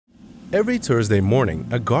Every Thursday morning,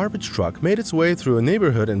 a garbage truck made its way through a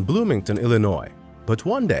neighborhood in Bloomington, Illinois. But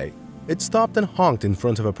one day, it stopped and honked in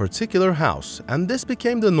front of a particular house, and this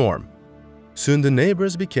became the norm. Soon the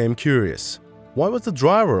neighbors became curious. Why was the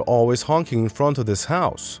driver always honking in front of this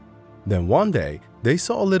house? Then one day, they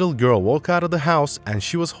saw a little girl walk out of the house and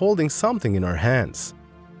she was holding something in her hands.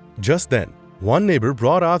 Just then, one neighbor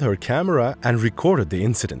brought out her camera and recorded the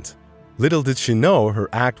incident. Little did she know her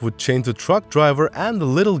act would change the truck driver and the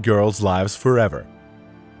little girl's lives forever.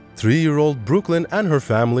 3-year-old Brooklyn and her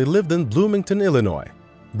family lived in Bloomington, Illinois.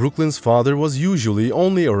 Brooklyn's father was usually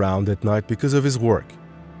only around at night because of his work.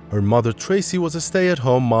 Her mother Tracy was a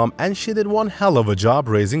stay-at-home mom and she did one hell of a job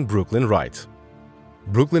raising Brooklyn right.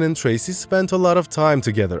 Brooklyn and Tracy spent a lot of time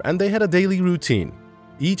together and they had a daily routine.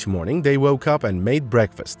 Each morning they woke up and made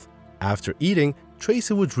breakfast. After eating,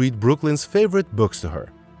 Tracy would read Brooklyn's favorite books to her.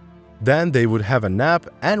 Then they would have a nap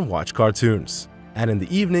and watch cartoons. And in the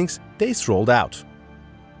evenings, they strolled out.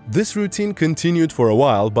 This routine continued for a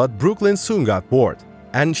while, but Brooklyn soon got bored,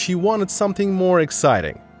 and she wanted something more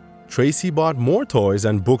exciting. Tracy bought more toys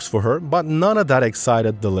and books for her, but none of that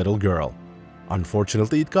excited the little girl.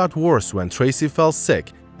 Unfortunately, it got worse when Tracy fell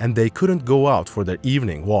sick and they couldn't go out for their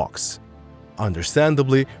evening walks.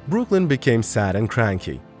 Understandably, Brooklyn became sad and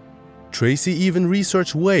cranky. Tracy even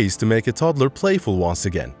researched ways to make a toddler playful once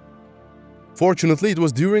again. Fortunately, it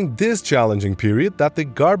was during this challenging period that the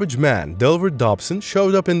garbage man, Delver Dobson,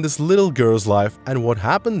 showed up in this little girl's life, and what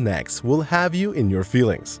happened next will have you in your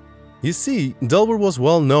feelings. You see, Delver was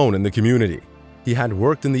well known in the community. He had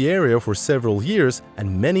worked in the area for several years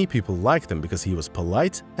and many people liked him because he was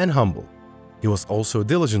polite and humble. He was also a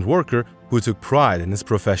diligent worker who took pride in his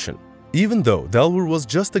profession. Even though Delver was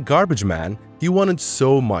just a garbage man, he wanted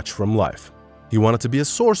so much from life. He wanted to be a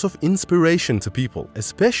source of inspiration to people,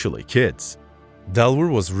 especially kids. Delver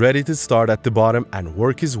was ready to start at the bottom and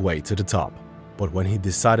work his way to the top. But when he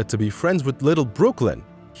decided to be friends with little Brooklyn,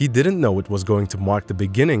 he didn't know it was going to mark the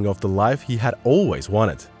beginning of the life he had always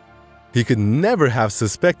wanted. He could never have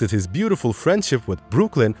suspected his beautiful friendship with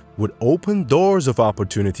Brooklyn would open doors of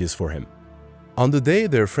opportunities for him. On the day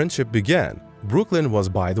their friendship began, Brooklyn was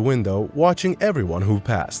by the window watching everyone who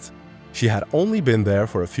passed. She had only been there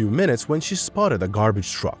for a few minutes when she spotted a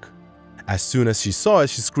garbage truck. As soon as she saw it,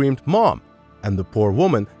 she screamed, "Mom!" And the poor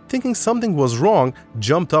woman, thinking something was wrong,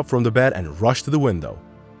 jumped up from the bed and rushed to the window.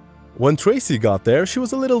 When Tracy got there, she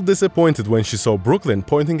was a little disappointed when she saw Brooklyn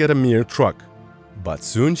pointing at a mere truck. But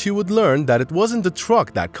soon she would learn that it wasn't the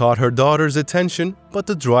truck that caught her daughter's attention, but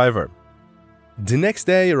the driver. The next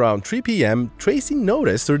day, around 3 p.m., Tracy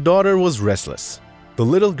noticed her daughter was restless. The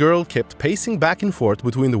little girl kept pacing back and forth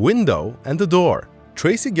between the window and the door.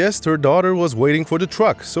 Tracy guessed her daughter was waiting for the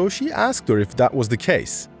truck, so she asked her if that was the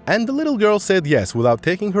case. And the little girl said yes without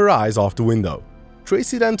taking her eyes off the window.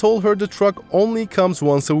 Tracy then told her the truck only comes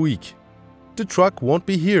once a week. The truck won't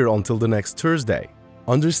be here until the next Thursday.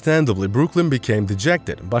 Understandably, Brooklyn became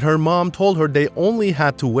dejected, but her mom told her they only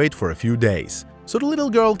had to wait for a few days, so the little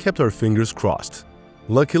girl kept her fingers crossed.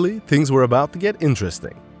 Luckily, things were about to get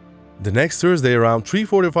interesting. The next Thursday around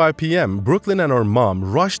 3:45 p.m., Brooklyn and her mom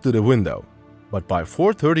rushed to the window. But by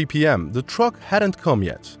 4:30 p.m., the truck hadn't come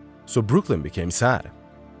yet, so Brooklyn became sad.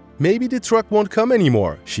 "Maybe the truck won't come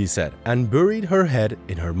anymore," she said, and buried her head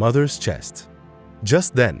in her mother's chest.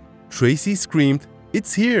 Just then, Tracy screamed,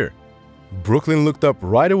 "It's here!" Brooklyn looked up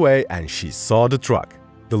right away and she saw the truck.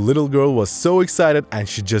 The little girl was so excited and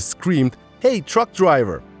she just screamed, "Hey, truck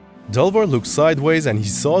driver!" Delver looked sideways and he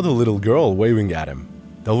saw the little girl waving at him.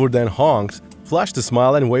 Delver then honked, flashed a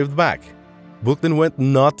smile and waved back. Brooklyn went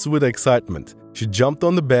nuts with excitement. She jumped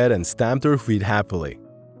on the bed and stamped her feet happily.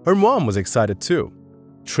 Her mom was excited too.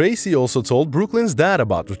 Tracy also told Brooklyn's dad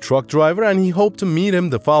about the truck driver and he hoped to meet him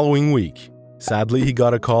the following week. Sadly, he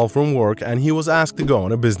got a call from work and he was asked to go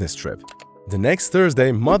on a business trip. The next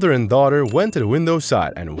Thursday, mother and daughter went to the window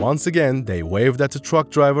side and once again they waved at the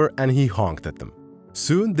truck driver and he honked at them.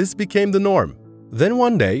 Soon this became the norm. Then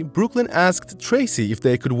one day, Brooklyn asked Tracy if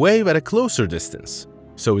they could wave at a closer distance.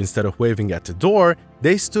 So instead of waving at the door,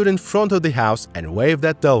 they stood in front of the house and waved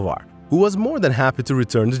at Delvar, who was more than happy to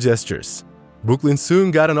return the gestures. Brooklyn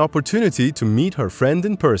soon got an opportunity to meet her friend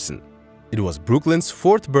in person. It was Brooklyn's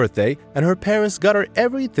 4th birthday and her parents got her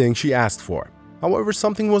everything she asked for. However,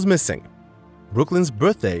 something was missing. Brooklyn's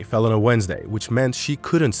birthday fell on a Wednesday, which meant she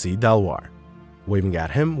couldn't see Delvar. Waving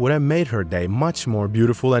at him would have made her day much more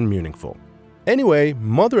beautiful and meaningful. Anyway,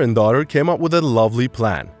 mother and daughter came up with a lovely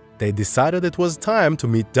plan. They decided it was time to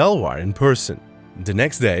meet Delvar in person. The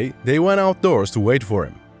next day, they went outdoors to wait for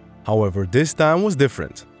him. However, this time was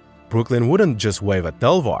different. Brooklyn wouldn't just wave at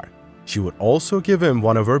Delvar. She would also give him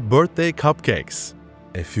one of her birthday cupcakes.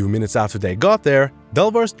 A few minutes after they got there,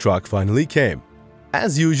 Delvar's truck finally came.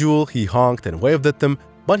 As usual, he honked and waved at them,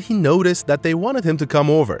 but he noticed that they wanted him to come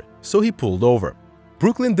over, so he pulled over.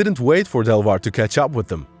 Brooklyn didn't wait for Delvar to catch up with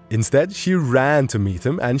them. Instead, she ran to meet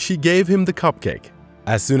him and she gave him the cupcake.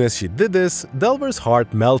 As soon as she did this, Delvar's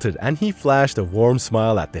heart melted and he flashed a warm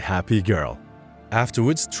smile at the happy girl.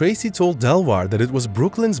 Afterwards, Tracy told Delvar that it was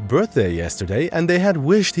Brooklyn's birthday yesterday and they had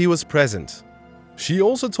wished he was present. She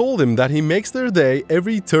also told him that he makes their day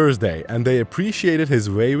every Thursday and they appreciated his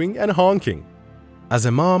waving and honking. As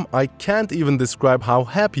a mom, I can't even describe how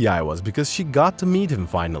happy I was because she got to meet him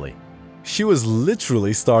finally. She was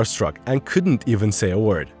literally starstruck and couldn't even say a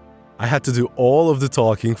word. I had to do all of the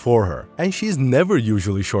talking for her, and she's never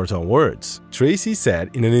usually short on words, Tracy said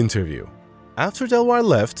in an interview. After Delvar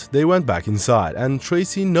left, they went back inside and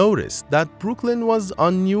Tracy noticed that Brooklyn was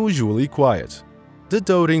unusually quiet. The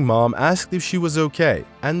doting mom asked if she was okay,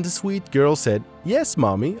 and the sweet girl said, "Yes,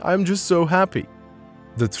 mommy, I'm just so happy."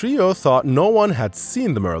 The trio thought no one had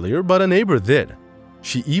seen them earlier, but a neighbor did.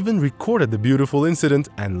 She even recorded the beautiful incident,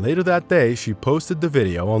 and later that day she posted the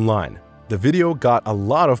video online. The video got a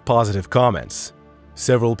lot of positive comments.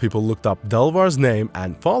 Several people looked up Delvar's name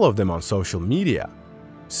and followed them on social media.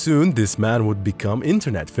 Soon, this man would become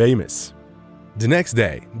internet famous. The next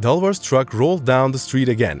day, Delvar's truck rolled down the street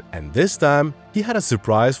again, and this time, he had a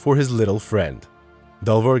surprise for his little friend.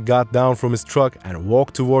 Delvar got down from his truck and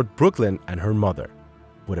walked toward Brooklyn and her mother.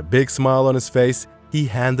 With a big smile on his face, he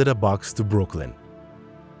handed a box to Brooklyn.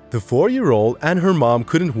 The 4-year-old and her mom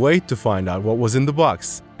couldn't wait to find out what was in the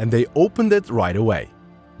box, and they opened it right away.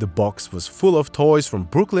 The box was full of toys from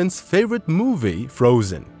Brooklyn's favorite movie,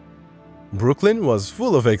 Frozen. Brooklyn was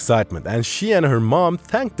full of excitement and she and her mom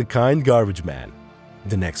thanked the kind garbage man.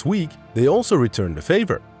 The next week, they also returned the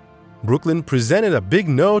favor. Brooklyn presented a big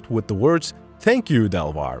note with the words, "Thank you,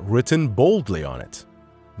 Delvar," written boldly on it.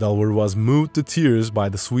 Delvar was moved to tears by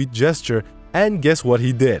the sweet gesture, and guess what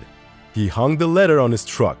he did? He hung the letter on his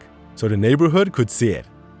truck, so the neighborhood could see it.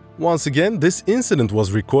 Once again, this incident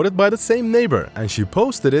was recorded by the same neighbor and she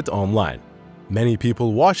posted it online. Many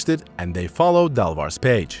people watched it and they followed Delvar's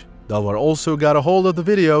page. Delvar also got a hold of the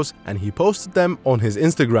videos and he posted them on his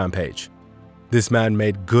Instagram page. This man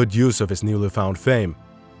made good use of his newly found fame.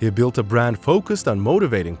 He built a brand focused on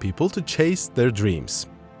motivating people to chase their dreams.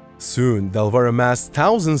 Soon, Delvar amassed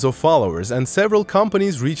thousands of followers and several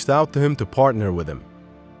companies reached out to him to partner with him.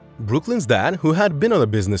 Brooklyn's dad, who had been on a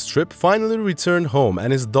business trip, finally returned home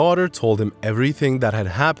and his daughter told him everything that had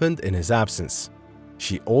happened in his absence.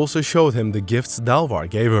 She also showed him the gifts Delvar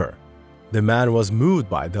gave her. The man was moved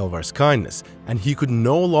by Delvar's kindness and he could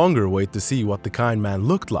no longer wait to see what the kind man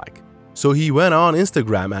looked like. So he went on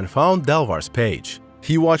Instagram and found Delvar's page.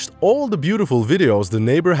 He watched all the beautiful videos the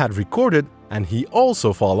neighbor had recorded and he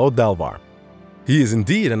also followed Delvar. He is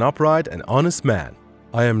indeed an upright and honest man.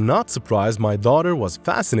 I am not surprised my daughter was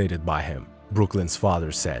fascinated by him, Brooklyn's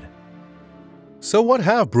father said. So what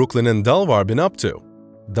have Brooklyn and Delvar been up to?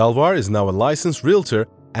 Delvar is now a licensed realtor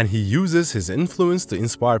and he uses his influence to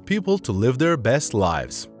inspire people to live their best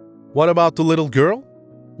lives. What about the little girl?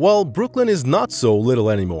 Well, Brooklyn is not so little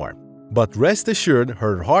anymore, but rest assured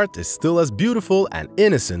her heart is still as beautiful and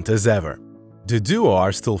innocent as ever. The duo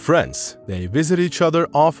are still friends, they visit each other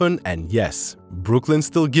often, and yes, Brooklyn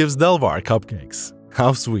still gives Delvar cupcakes.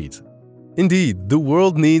 How sweet. Indeed, the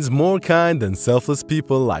world needs more kind and selfless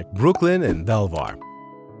people like Brooklyn and Delvar.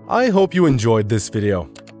 I hope you enjoyed this video.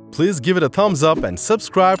 Please give it a thumbs up and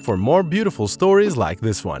subscribe for more beautiful stories like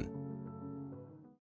this one.